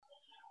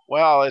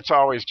Well, it's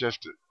always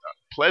just a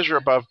pleasure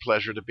above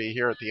pleasure to be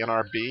here at the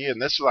NRB,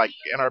 and this is like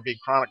NRB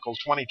Chronicles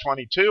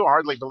 2022. I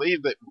hardly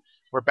believe that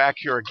we're back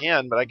here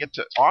again, but I get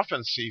to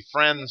often see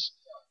friends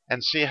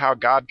and see how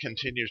God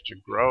continues to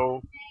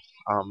grow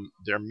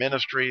their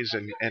ministries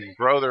and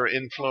grow their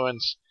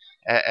influence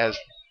as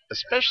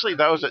especially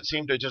those that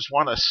seem to just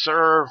want to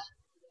serve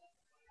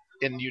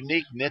in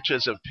unique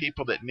niches of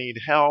people that need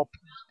help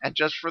and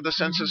just for the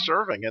sense of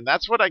serving. And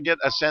that's what I get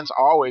a sense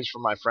always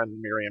from my friend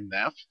Miriam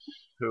Neff,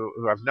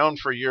 who I've known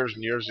for years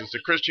and years. Is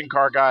the Christian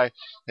car guy,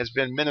 has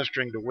been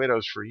ministering to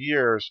widows for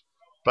years.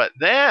 But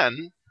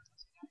then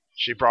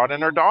she brought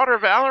in her daughter,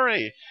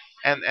 Valerie,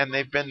 and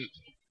they've been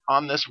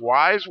on this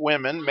Wise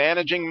Women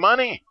Managing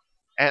Money.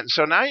 And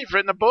so now you've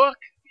written a book.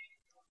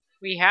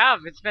 We have.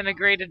 It's been a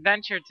great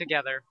adventure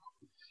together.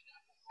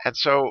 And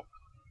so,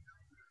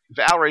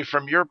 Valerie,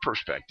 from your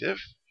perspective,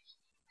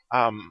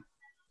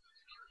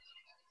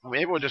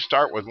 maybe we'll just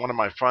start with one of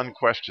my fun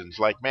questions.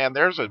 Like, man,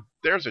 there's a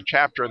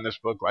chapter in this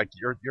book. Like,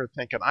 you're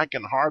thinking, I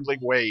can hardly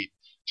wait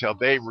till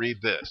they read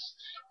this,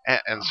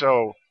 and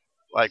so,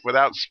 like,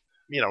 without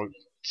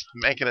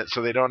making it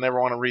so they don't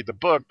ever want to read the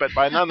book, but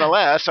by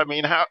nonetheless, I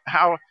mean,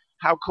 how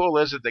cool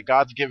is it that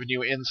God's given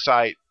you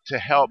insight to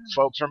help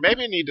folks, or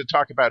maybe you need to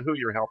talk about who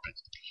you're helping.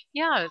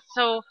 Yeah,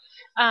 so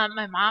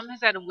my mom has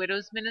had a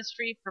widow's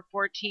ministry for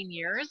 14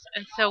 years,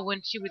 and so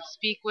when she would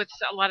speak with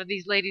a lot of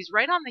these ladies,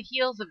 right on the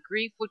heels of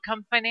grief would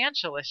come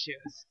financial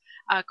issues,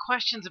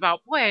 questions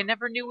about, boy, I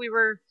never knew we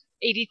were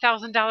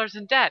 $80,000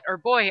 in debt, or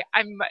boy,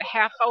 I'm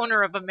half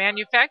owner of a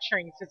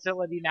manufacturing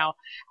facility now.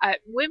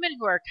 Women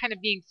who are kind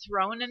of being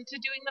thrown into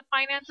doing the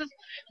finances,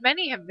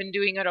 many have been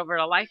doing it over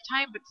a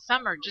lifetime, but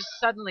some are just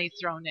suddenly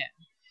thrown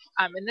in.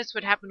 And this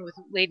would happen with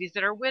ladies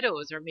that are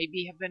widows, or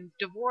maybe have been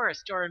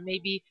divorced, or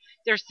maybe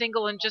they're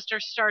single and just are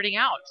starting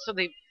out. So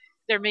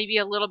they're maybe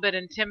a little bit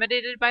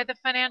intimidated by the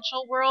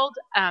financial world.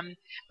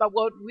 But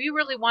what we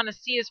really want to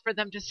see is for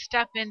them to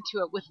step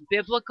into it with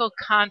biblical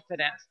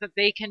confidence that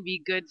they can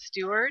be good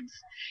stewards.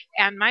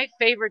 And my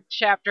favorite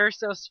chapter,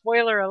 so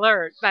spoiler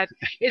alert, but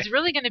is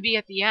really going to be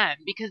at the end,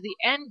 because the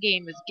end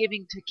game is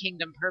giving to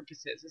kingdom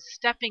purposes, is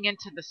stepping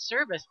into the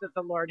service that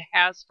the Lord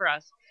has for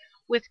us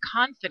with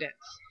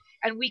confidence.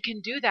 And we can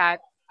do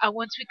that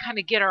once we kind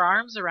of get our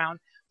arms around,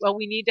 well,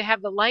 we need to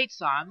have the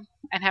lights on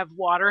and have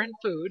water and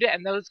food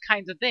and those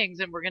kinds of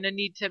things. And we're going to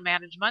need to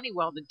manage money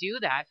well to do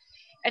that,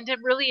 and to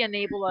really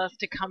enable us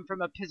to come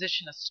from a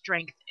position of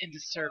strength into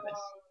service.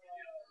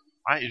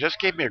 You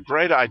just gave me a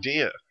great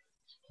idea.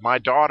 My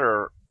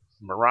daughter,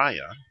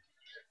 Mariah,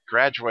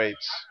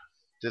 graduates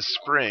this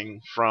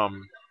spring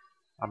from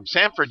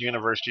Sanford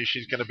University.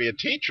 She's going to be a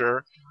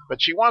teacher,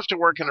 but she wants to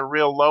work in a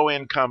real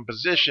low-income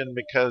position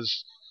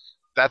because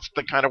that's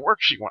the kind of work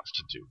she wants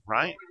to do,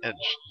 right? And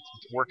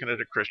she's working at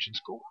a Christian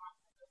school,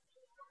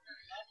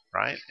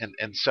 right?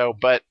 And so,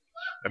 but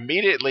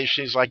immediately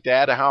she's like,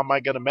 Dad, how am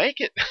I going to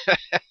make it?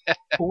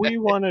 We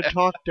want to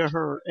talk to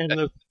her. And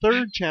the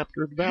third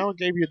chapter, Val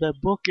gave you that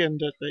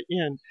bookend at the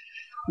end.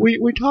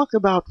 We talk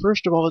about,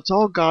 first of all, it's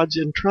all God's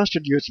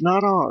entrusted you. It's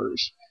not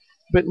ours.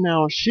 But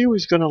now she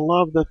was going to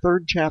love the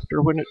third chapter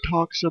when it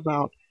talks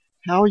about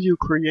how you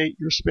create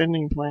your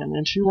spending plan.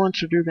 And she wants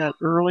to do that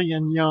early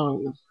and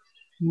young.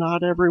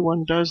 Not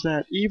everyone does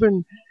that.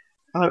 Even,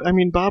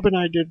 Bob and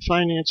I did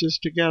finances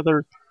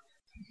together,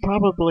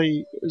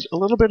 probably a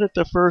little bit at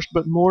the first,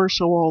 but more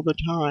so all the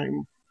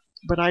time.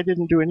 But I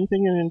didn't do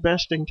anything in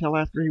investing till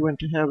after he went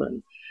to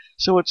heaven.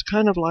 So it's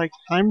kind of like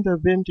I'm the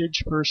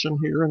vintage person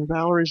here, and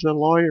Valerie's the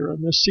lawyer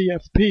and the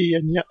CFP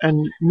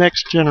and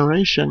next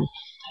generation.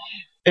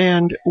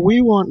 And we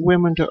want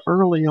women to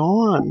early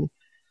on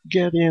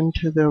get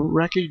into the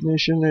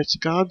recognition that it's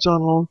God's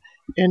on loan.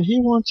 And he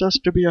wants us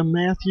to be a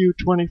Matthew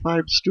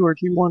 25 steward.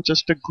 He wants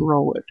us to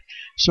grow it.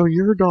 So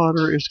your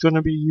daughter is going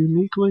to be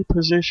uniquely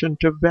positioned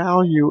to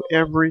value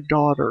every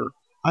daughter.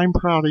 I'm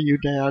proud of you,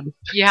 Dad.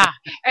 Yeah,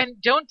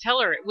 and don't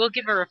tell her. We'll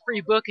give her a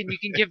free book, and you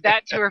can give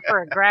that to her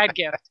for a grad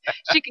gift.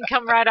 She can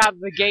come right out of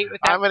the gate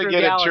with that. I'm going to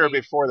get it to her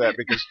before that,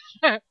 because,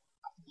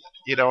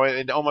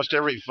 in almost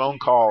every phone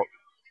call,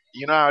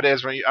 you know how it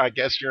is when I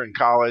guess you're in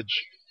college,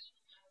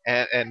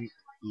 and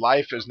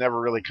life is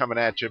never really coming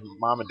at you.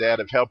 Mom and Dad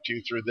have helped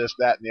you through this,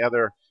 that, and the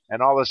other,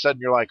 and all of a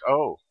sudden you're like,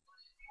 oh,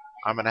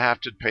 I'm going to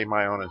have to pay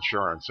my own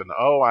insurance, and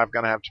oh, I'm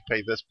going to have to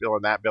pay this bill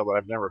and that bill that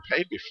I've never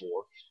paid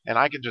before, and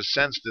I can just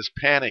sense this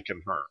panic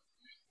in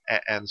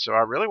her, and so I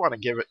really want to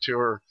give it to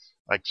her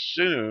like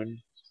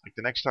soon, like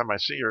the next time I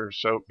see her.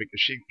 So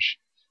because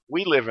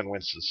we live in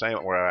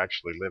Winston-Salem, where I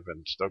actually live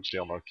in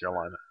Stokesdale, North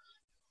Carolina.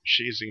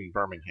 She's in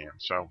Birmingham,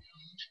 so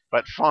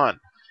but fun,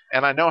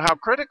 and I know how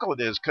critical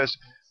it is, because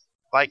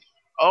like,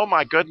 oh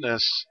my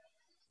goodness,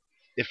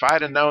 if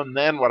I'd have known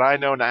then what I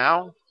know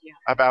now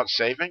about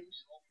saving,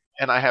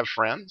 and I have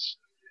friends,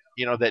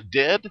 that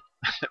did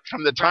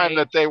from the time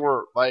that they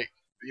were like,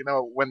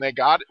 when they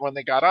got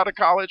out of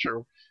college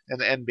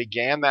and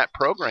began that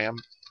program.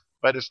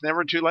 But it's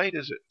never too late,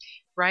 is it?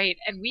 Right.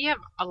 And we have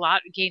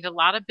gained a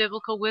lot of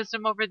biblical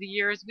wisdom over the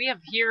years. We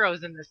have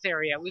heroes in this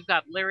area. We've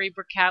got Larry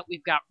Burkett,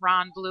 we've got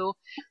Ron Blue.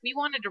 We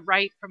wanted to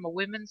write from a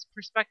women's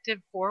perspective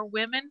for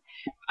women,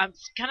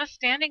 kind of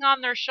standing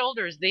on their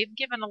shoulders. They've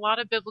given a lot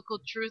of biblical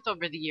truth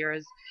over the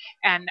years.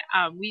 And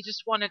we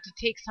just wanted to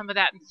take some of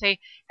that and say,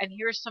 and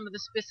here's some of the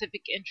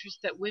specific interests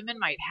that women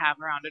might have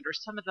around it, or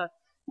some of the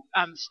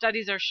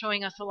studies are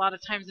showing us a lot of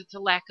times it's a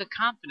lack of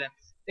confidence.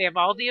 They have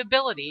all the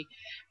ability,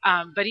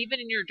 but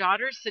even in your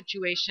daughter's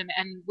situation,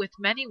 and with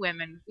many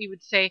women, we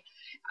would say,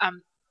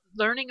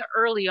 learning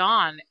early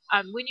on,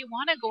 when you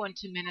want to go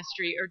into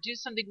ministry or do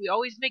something, we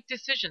always make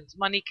decisions.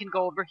 Money can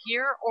go over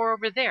here or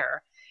over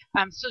there.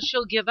 So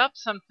she'll give up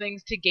some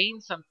things to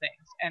gain some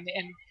things. And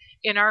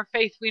in our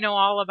faith, we know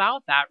all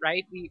about that,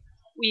 right?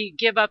 We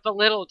give up a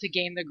little to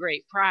gain the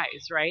great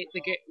prize, right?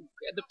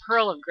 The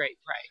pearl of great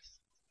price.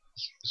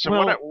 So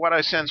Well, what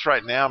I sense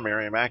right now,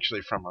 Miriam,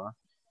 actually from her,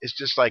 is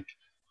just like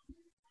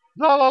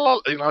la la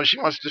la. She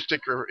wants to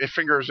stick her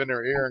fingers in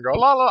her ear and go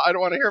la la. I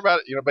don't want to hear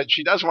about it. But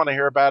she does want to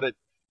hear about it.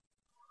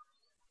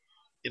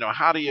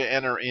 How do you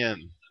enter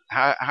in?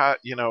 How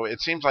it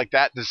seems like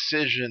that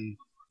decision.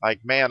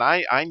 Like, man,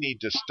 I need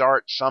to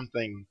start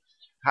something.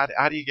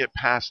 How do you get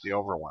past the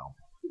overwhelm?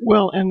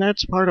 well, and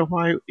that's part of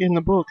why in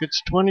the book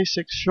it's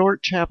 26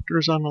 short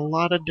chapters on a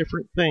lot of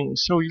different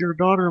things. So your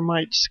daughter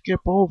might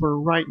skip over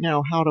right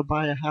now how to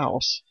buy a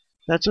house.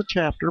 That's a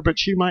chapter, but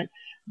she might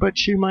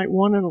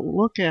want to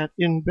look at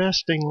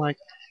investing. Like,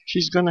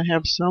 she's going to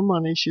have some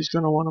money, she's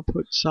going to want to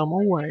put some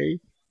away.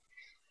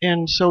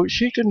 And so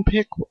she can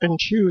pick and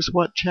choose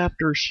what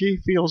chapter she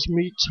feels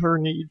meets her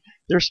need.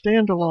 They're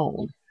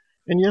standalone.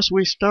 And yes,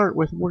 we start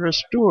with we're a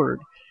steward,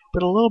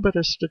 but a little bit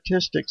of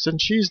statistics. And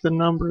she's the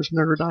numbers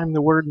nerd, I'm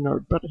the word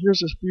nerd. But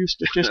here's a few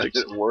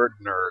statistics. Word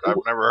nerd. I've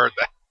never heard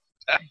that.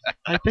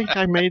 I think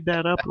I made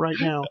that up right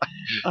now.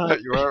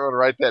 You want to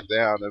write that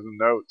down as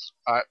a notes.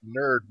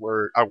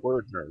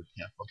 Word nerd.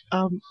 Yeah.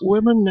 Okay.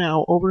 Women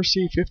now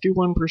oversee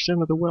 51%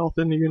 of the wealth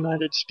in the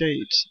United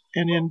States,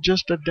 and in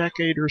just a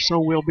decade or so,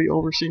 we'll be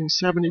overseeing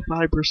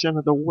 75%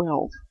 of the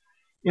wealth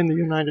in the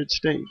United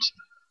States.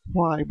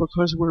 Why?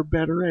 Because we're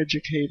better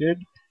educated,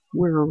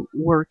 we're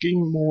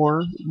working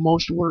more,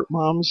 most work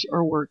moms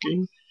are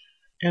working,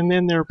 and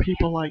then there are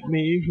people like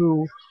me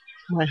who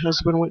my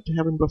husband went to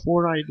heaven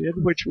before I did,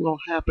 which will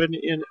happen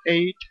in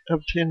 8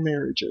 of 10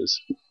 marriages.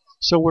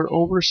 So we're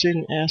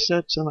overseeing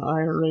assets and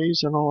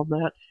IRAs and all of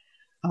that.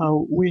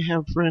 We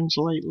have friends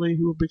lately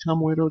who have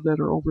become widowed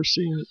that are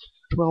overseeing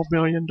 $12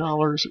 million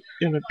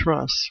in a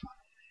trust.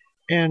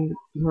 And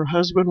her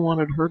husband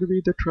wanted her to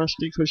be the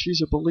trustee because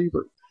she's a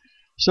believer.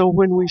 So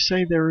when we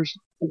say there's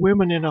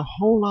women in a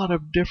whole lot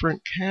of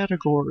different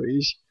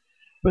categories,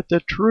 but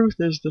the truth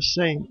is the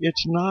same.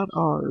 It's not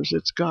ours,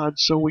 it's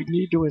God's, so we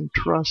need to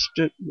entrust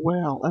it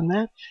well. And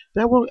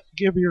that will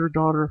give your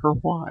daughter her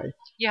why.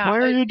 Yeah. Why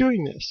are you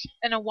doing this?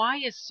 And a why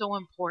is so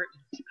important.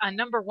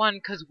 Number one,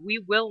 because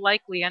we will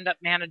likely end up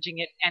managing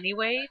it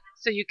anyway,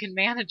 so you can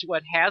manage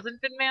what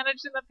hasn't been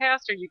managed in the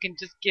past, or you can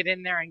just get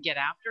in there and get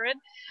after it.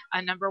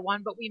 Number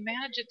one, but we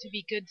manage it to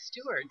be good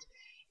stewards.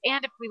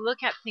 And if we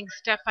look at things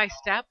step by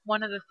step,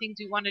 one of the things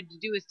we wanted to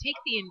do is take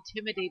the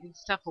intimidating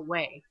stuff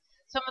away.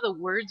 Some of the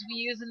words we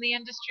use in the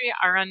industry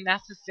are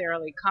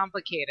unnecessarily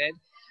complicated.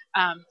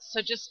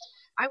 So just,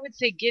 I would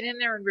say, get in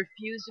there and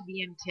refuse to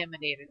be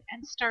intimidated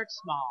and start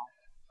small.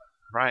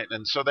 Right.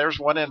 And so there's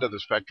one end of the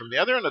spectrum. The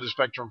other end of the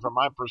spectrum, from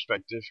my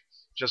perspective,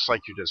 just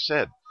like you just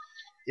said,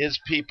 is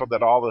people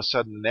that all of a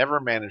sudden never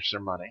manage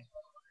their money.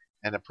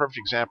 And a perfect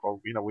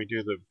example, we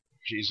do the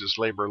Jesus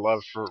Labor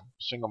Love for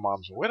Single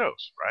Moms and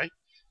Widows, right?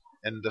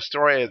 And the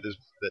story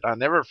that I'll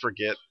never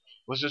forget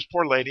was this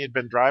poor lady had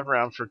been driving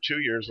around for 2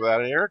 years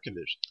without an air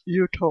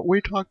conditioner.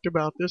 We talked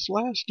about this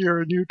last year,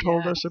 and you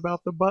told us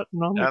about the button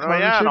on the car.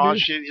 Yeah, and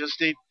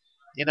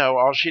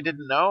all she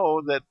didn't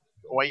know that,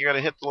 well, you got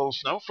to hit the little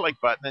snowflake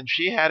button, and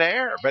she had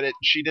air, but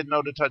she didn't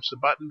know to touch the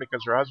button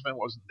because her husband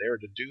wasn't there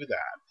to do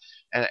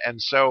that.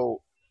 And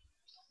so,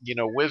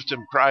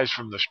 wisdom cries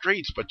from the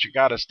streets, but you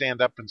got to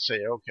stand up and say,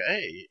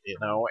 okay,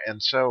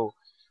 And so,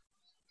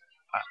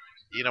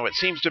 it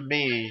seems to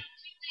me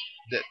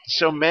that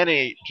so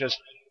many just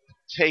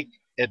take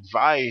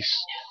advice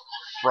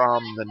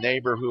from the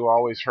neighbor who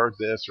always heard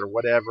this or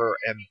whatever,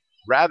 and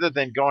rather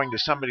than going to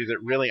somebody that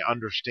really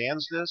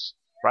understands this,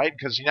 right?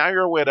 Because now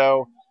you're a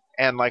widow,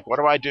 and like, what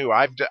do?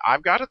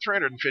 I've got a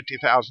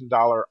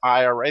 $350,000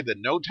 IRA that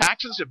no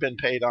taxes have been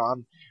paid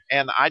on,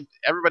 and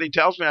everybody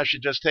tells me I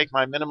should just take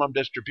my minimum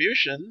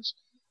distributions,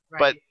 Right.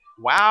 But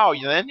wow,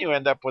 then you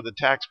end up with a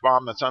tax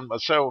bomb that's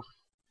so.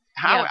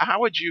 How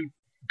would you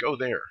go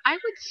there? I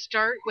would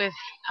start with,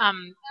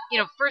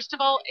 first of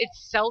all,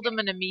 it's seldom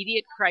an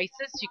immediate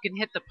crisis. You can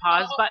hit the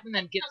pause button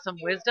and get some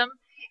wisdom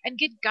and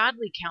get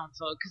godly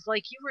counsel. Because,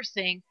 like you were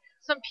saying,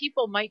 some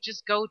people might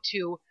just go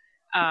to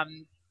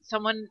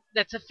someone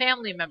that's a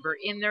family member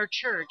in their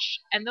church,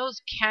 and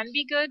those can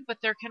be good, but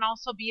there can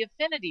also be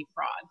affinity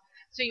fraud.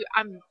 So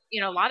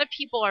a lot of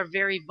people are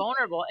very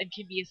vulnerable and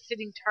can be a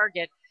sitting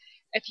target.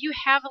 if you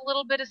have a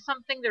little bit of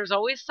something, there's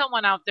always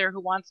someone out there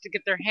who wants to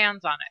get their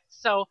hands on it.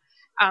 So,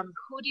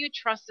 who do you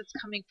trust that's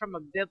coming from a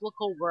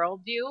biblical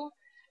worldview,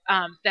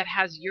 that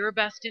has your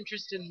best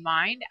interest in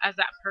mind as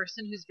that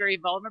person who's very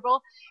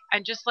vulnerable?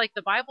 And just like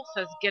the Bible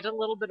says, get a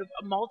little bit of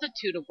a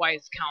multitude of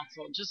wise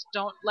counsel. Just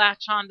don't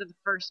latch on to the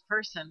first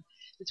person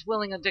that's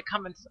willing to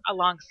come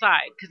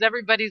alongside, because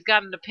everybody's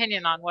got an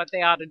opinion on what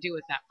they ought to do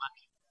with that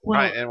money. Well,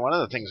 Right, and one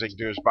of the things they can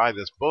do is buy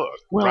this book.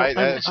 well, Right,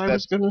 I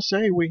was going to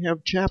say we have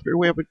a chapter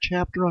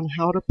on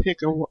how to pick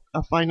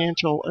a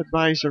financial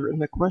advisor and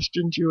the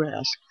questions you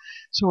ask.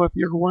 So if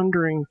you're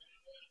wondering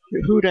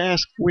who to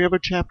ask, we have a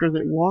chapter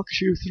that walks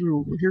you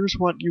through. Here's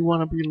what you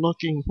want to be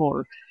looking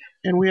for,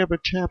 and we have a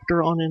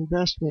chapter on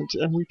investments,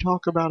 and we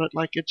talk about it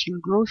like it's your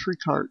grocery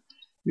cart.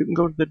 You can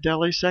go to the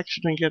deli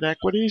section and get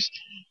equities.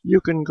 You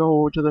can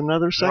go to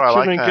another oh, section I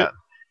like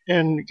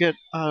and that. get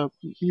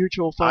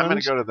mutual funds. I'm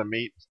going to go to the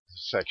meat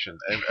section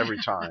every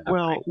time.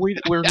 Well,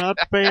 we're not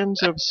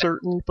fans of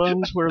certain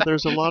funds where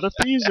there's a lot of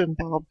fees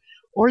involved.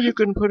 Or you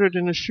can put it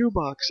in a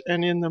shoebox.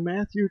 And in the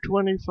Matthew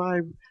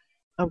 25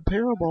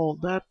 parable,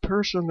 that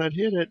person that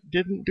hid it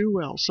didn't do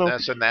well. So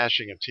That's a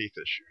gnashing of teeth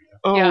issue.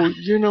 oh, Yeah.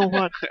 you know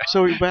what?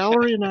 So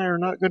Valerie and I are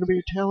not going to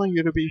be telling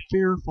you to be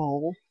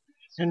fearful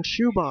and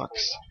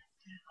shoebox.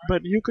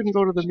 But you can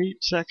go to the meat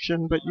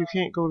section, but you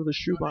can't go to the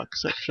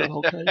shoebox section,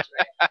 okay?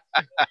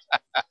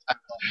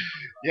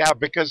 Yeah,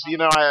 because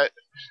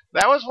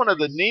that was one of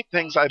the neat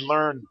things I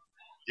learned,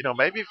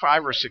 maybe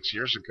 5 or 6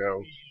 years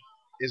ago,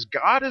 is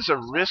God is a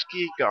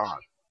risky God.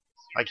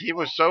 Like, he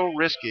was so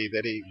risky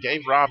that he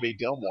gave Robbie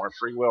Gilmore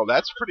free will.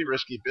 That's pretty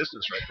risky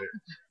business right there.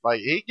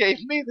 Like, he gave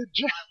me the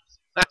job.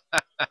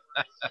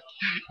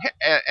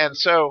 and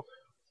so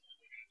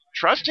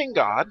trusting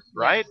God,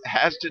 right,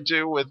 has to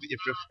do with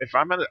if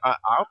I'm gonna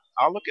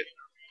I'll look at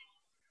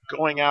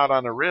going out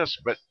on a risk,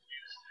 but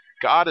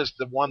God is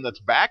the one that's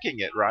backing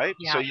it, right?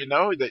 Yeah. So you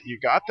know that you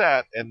got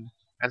that, and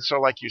so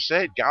like you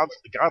said,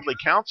 godly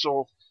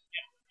counsel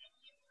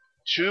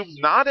to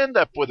not end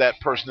up with that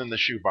person in the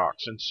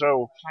shoebox. And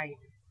so Right.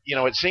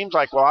 it seems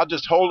like, well, I'll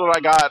just hold what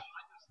I got,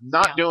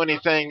 not Yeah. do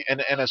anything,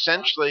 and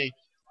essentially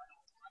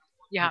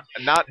Yeah.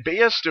 not be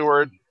a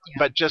steward, Yeah.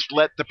 but just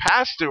let the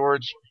past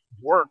stewards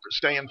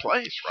stay in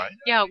place, right?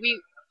 Yeah,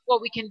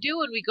 what we can do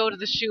when we go to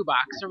the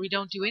shoebox or we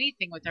don't do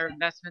anything with our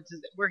investments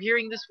is we're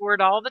hearing this word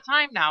all the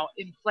time now,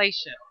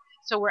 inflation.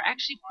 So we're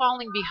actually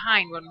falling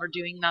behind when we're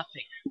doing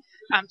nothing.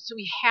 So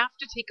we have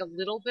to take a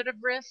little bit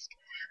of risk,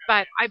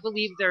 but I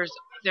believe there's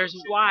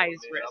wise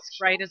risk,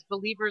 right? As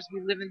believers,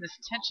 we live in this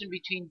tension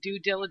between due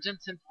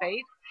diligence and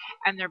faith,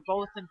 and they're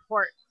both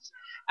important.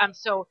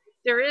 So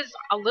there is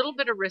a little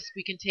bit of risk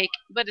we can take,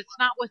 but it's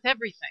not with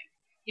everything.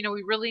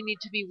 We really need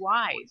to be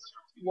wise.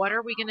 What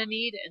are we going to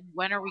need, and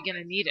when are we going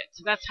to need it?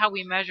 So that's how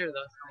we measure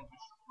those things.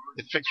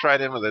 It fits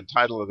right in with the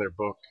title of their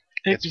book.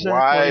 It's Exactly.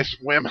 Wise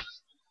Women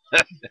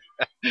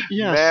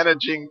Yes.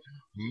 Managing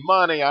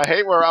Money. I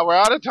hate we're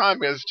out of time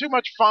because it's too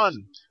much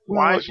fun.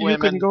 Well, Wise you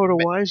Women. can go to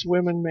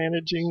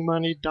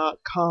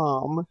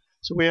wisewomenmanagingmoney.com.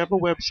 So we have a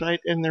website,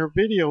 and there are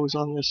videos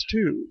on this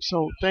too.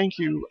 So thank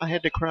you. I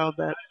had to crowd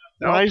that.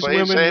 No, please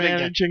say it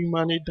again.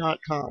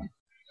 wisewomenmanagingmoney.com.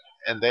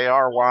 And they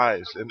are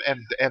wise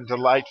and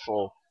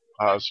delightful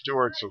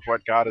stewards of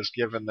what God has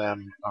given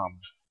them.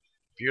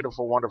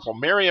 Beautiful, wonderful.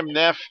 Miriam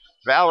Neff,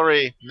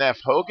 Valerie Neff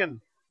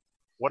Hogan.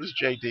 What is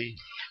JD?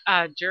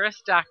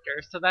 Juris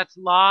Doctor. So that's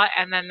law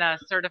and then a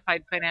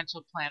certified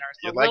financial planner.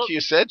 So Like you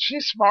said,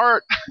 she's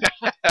smart.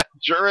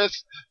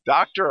 Juris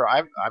Doctor.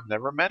 I've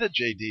never met a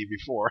JD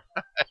before,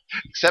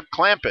 except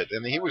Clampett,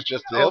 and he was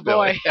just the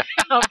hillbilly.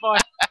 Oh boy.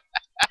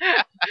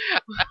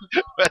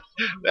 But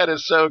that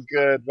is so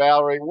good,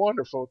 Valerie.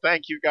 Wonderful.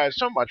 Thank you guys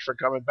so much for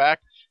coming back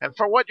and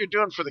for what you're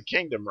doing for the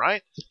kingdom,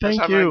 right?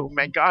 Thank you.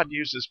 May God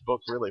use this book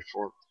really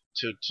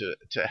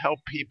to help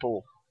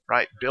people,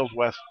 right, build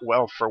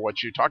wealth for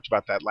what you talked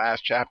about that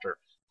last chapter,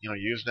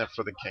 using it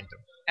for the kingdom.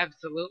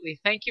 Absolutely.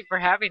 Thank you for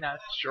having us.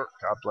 Sure.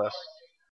 God bless.